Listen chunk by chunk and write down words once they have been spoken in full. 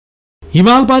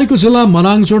हिमालपारीको जिल्ला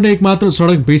मनाङ जोड्ने एकमात्र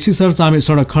सडक बेसीसर चामे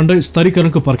सडक खण्ड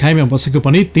स्तरीकरणको पर्खाइमा बसेको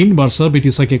पनि 3 वर्ष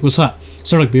बितिसकेको छ।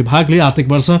 सडक विभागले आर्थिक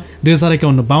वर्ष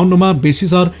 2051-52 मा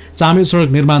बेसीसर चामे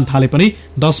सडक निर्माण थाले पनि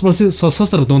 10 वर्ष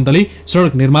सशस्त्र द्वन्द्वले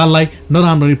सडक निर्माणलाई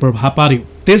नराम्ररी प्रभाव पार्यो।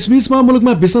 त्यसबीचमा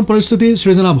मुलुकमा विषम परिस्थिति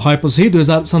सृजना भएपछि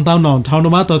 2057-58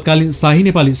 मा तत्कालीन शाही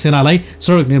नेपाली सेनालाई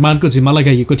सडक निर्माणको जिम्मा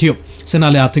लगाइएको थियो।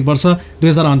 सेनाले आर्थिक वर्ष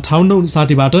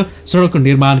 2058-59 बाट सडकको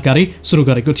निर्माण कार्य सुरु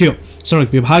गरेको थियो। सडक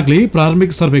विभागले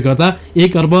प्रारम्भिक सर्वे गर्दा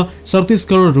 1 अर्ब 37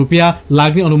 करोड रुपियाँ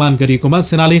लाग्ने अनुमान गरिएकोमा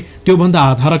सेनाले त्योभन्दा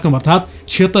आधा रकम अर्थात्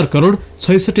 76 करोड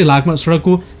 66 लाखमा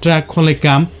सडकको ट्र्याक खोल्ने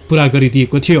काम पूरा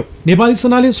गरिदिएको थियो। नेपाली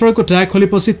सेनाले सडकको ट्र्याक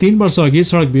खोलेपछि 3 वर्ष अघि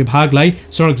सडक विभागलाई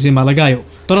सडक जिम्मा लगायो।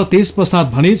 तर त्यस पश्चात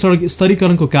भने सडक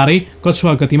स्तरीकरणको कार्य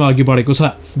कछुवा गतिमा अघि बढेको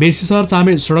छ। बेसीसर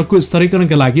चामे सडकको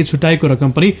स्तरीकरणका लागि छुट्याएको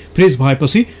रकम पनि फ्रिज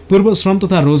भएपछि पूर्व श्रम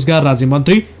तथा रोजगार राज्य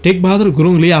मन्त्री टेकबहादुर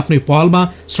गुरुङले आफ्नै पहलमा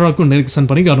सडकको निरीक्षण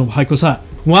पनि गर्नुभएको छ।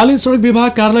 उहाँले सडक विभाग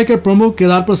कार्यालयका प्रमुख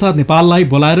केदार प्रसाद नेपाललाई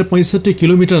बोलाएर 65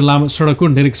 किलोमिटर लामो सडकको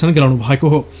निरीक्षण गराउनु भएको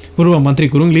हो। पूर्व मन्त्री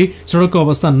गुरुङले सडकको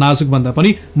अवस्था नाजुक भन्दा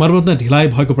पनि मर्मतमा ढिलाइ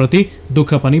भएको प्रति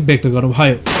दुःख पनि व्यक्त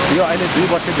गर्नुभयो। यो अहिले 2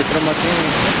 वर्षभित्रमा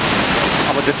चाहिँ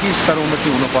अब जति स्तर उन्नति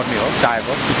हुनुपर्ने हो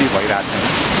चाहेको त्यति भइरहेको छैन।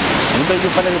 हुन त यो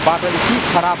पहिला यो बाटो यति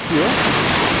खराब थियो,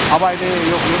 अब अहिले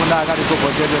यो योभन्दा अगाडिको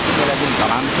बजेटले त्यसलाई पनि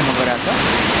ढलानसम्म गरेको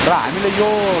छ र हामीले यो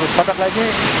सडकलाई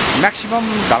चाहिँ म्याक्सिमम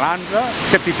ढलान र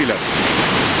सेफ्टी पिलर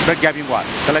र ग्यापिङ वाल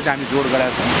त्यसलाई चाहिँ हामी जोड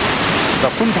गरेका छौँ र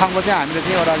कुन ठाउँमा चाहिँ हामीले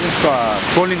चाहिँ एउटा चाहिँ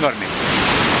सोल्डिङ गर्ने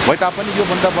भए तापनि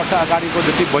योभन्दा वर्ष अगाडिको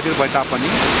जति बजेट भए तापनि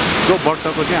त्यो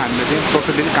वर्षको चाहिँ हामीले चाहिँ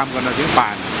टोटली काम गर्न चाहिँ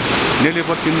पाएन।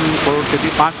 नेलेको 3 करोड त्यति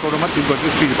 5 करोडमा 3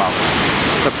 करोड फ्रिज भएको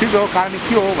र फ्रिज भएको कारण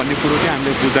के हो भन्ने कुरो चाहिँ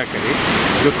हामीले बुझ्दाखेरि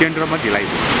यो टेन्डरमा ढिलाइ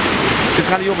भयो। त्यस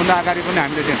कारण योभन्दा अगाडि पनि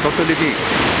हामीले चाहिँ टोटली चाहिँ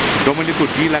डोमेनिकको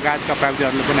डी लगायतका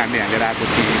प्राविधिकहरूले पनि हामीले हालेर आएको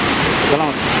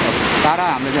थियौँ। तारा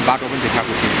हामीले चाहिँ बाटो पनि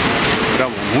देखाएको थियौँ र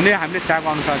हुने हामीले चाहेको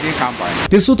अनुसार चाहिँ काम भयो।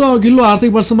 त्यसो त अघिल्लो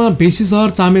आर्थिक वर्षमा बेसीसर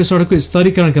चामे सडकको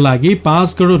स्तरीकरणका लागि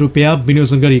 5 करोड रुपियाँ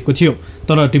विनियोजन गरिएको थियो।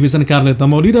 तर डिभिजन कार्यालय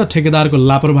दमौली र ठेकेदारको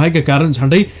लापरवाहीका कारण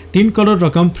झण्डै 3 करोड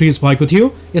रकम फ्रिज भएको थियो।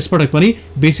 यसपटक पनि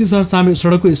बेसीसर चामे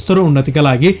सडकको स्तर उन्नतिका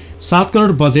लागि 7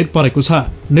 करोड बजेट परेको छ।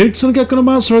 निरीक्षणका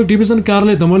क्रममा सडक डिभिजन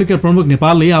कार्यालय दमौलीका प्रमुख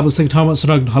नेपालले आवश्यक ठाउँमा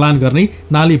सडक ढलान गर्ने,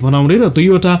 नाली बनाउने र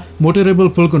 2वटा मोटरेबल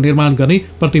पुलको निर्माण गर्ने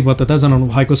प्रतिबद्धता जनाउनु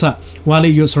भएको छ। उहाँले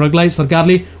यो सडकलाई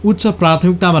सरकारले उच्च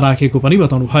प्राथमिकतामा राखेको पनि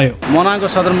बताउनुभयो। मनाङको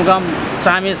सदरमुकाम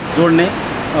चामे जोड्ने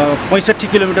 65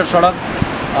 किलोमिटर सडक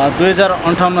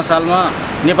 2058 सालमा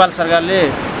नेपाल सरकारले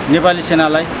नेपाली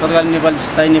सेनालाई तत्कालीन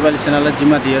शाही नेपाली सेनालाई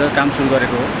जिम्मा दिएर काम सुरु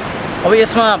गरेको हो। अब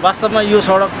यसमा वास्तवमा यो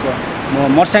सडक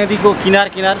मर्स्याङदेखिको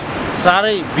किनार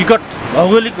साह्रै विकट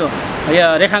भौगोलिक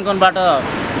रेखाङ्कनबाट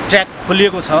ट्र्याक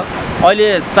खोलिएको छ। अहिले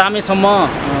चामेसम्म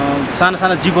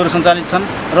साना जीपहरू सञ्चालित छन्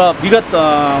र विगत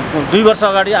 2 वर्ष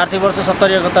अगाडि आर्थिक वर्ष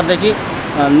 70-71 देखि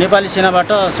नेपाली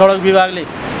सेनाबाट सडक विभागले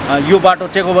यो बाटो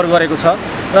टेकओभर गरेको छ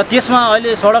र त्यसमा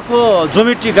अहिले सडकको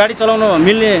जोमेट्री गाडी चलाउन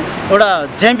मिल्ने एउटा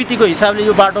ज्यामितिको हिसाबले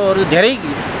यो बाटोहरू धेरै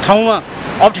ठाउँमा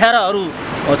अप्ठ्याराहरू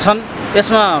छन्।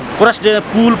 यसमा क्रस्ट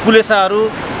पुल, पुलेसाहरू,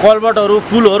 कल्भर्टहरू,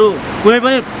 पुलहरू कुनै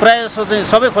पनि प्रायः चाहिँ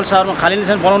सबै खोल्साहरूमा खाली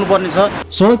नै बनाउनु पर्ने छ।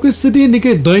 सडकको स्थिति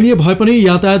निकै दयनीय भए पनि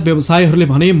यातायात व्यवसायीहरूले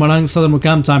भने मनाङ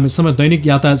सदरमुकाम चामेसम्म दैनिक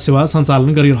यातायात सेवा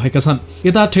सञ्चालन गरिरहेका छन्।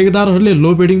 यता ठेकेदारहरूले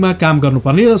लो बेडिङमा काम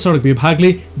गर्नुपर्ने र सडक विभागले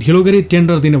ढिलो गरी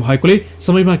टेन्डर दिने भएकोले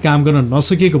समयमा काम गर्न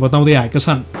नसकेको बताउँदै आएका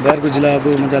छन्। बिहारको जिल्लाको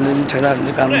मजाले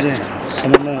ठेकेदारहरूले काम चाहिँ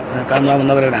समयमा काम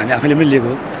नगरेर हामी आफैले पनि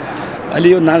लिएको। अहिले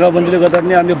यो नाकाबन्दीले गर्दा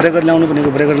पनि हामीले ब्रेकर ल्याउनु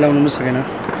भनेको ब्रेकर ल्याउनु पनि सकेन।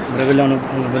 ब्रेकर ल्याउनु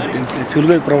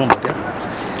फ्युलकै प्रब्लम भयो त्यहाँ।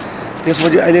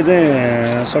 त्यसपछि अहिले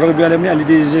चाहिँ सडक विभागले पनि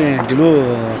अलिकति चाहिँ ढिलो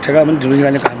ठेका पनि ढिलो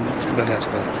निकाल्ने काम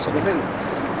गरिरहेको छ।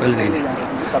 पहिलेदेखि नै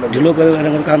ढिलो गरेर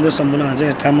काम चाहिँ सम्पूर्ण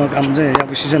चाहिँ टाइममा काम चाहिँ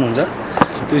यहाँको सिजन हुन्छ,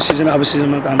 त्यो सिजन अब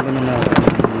सिजनमा काम गर्न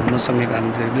नसक्ने काम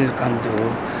त्यो हो।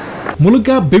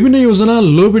 मुलुकका विभिन्न योजना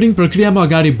लो बिडिङ प्रक्रियामा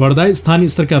अगाडि बढ्दा स्थानीय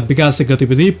स्तरका विकास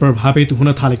गतिविधि प्रभावित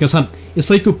हुन थालेका छन्।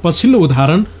 यसैको पछिल्लो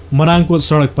उदाहरण मनाङको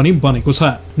सडक पनि बनेको छ।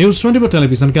 न्युज 24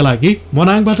 टेलिभिजनका लागि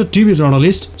मनाङबाट टिभी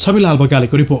जर्नलिस्ट छविलाल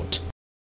बकालेको रिपोर्ट।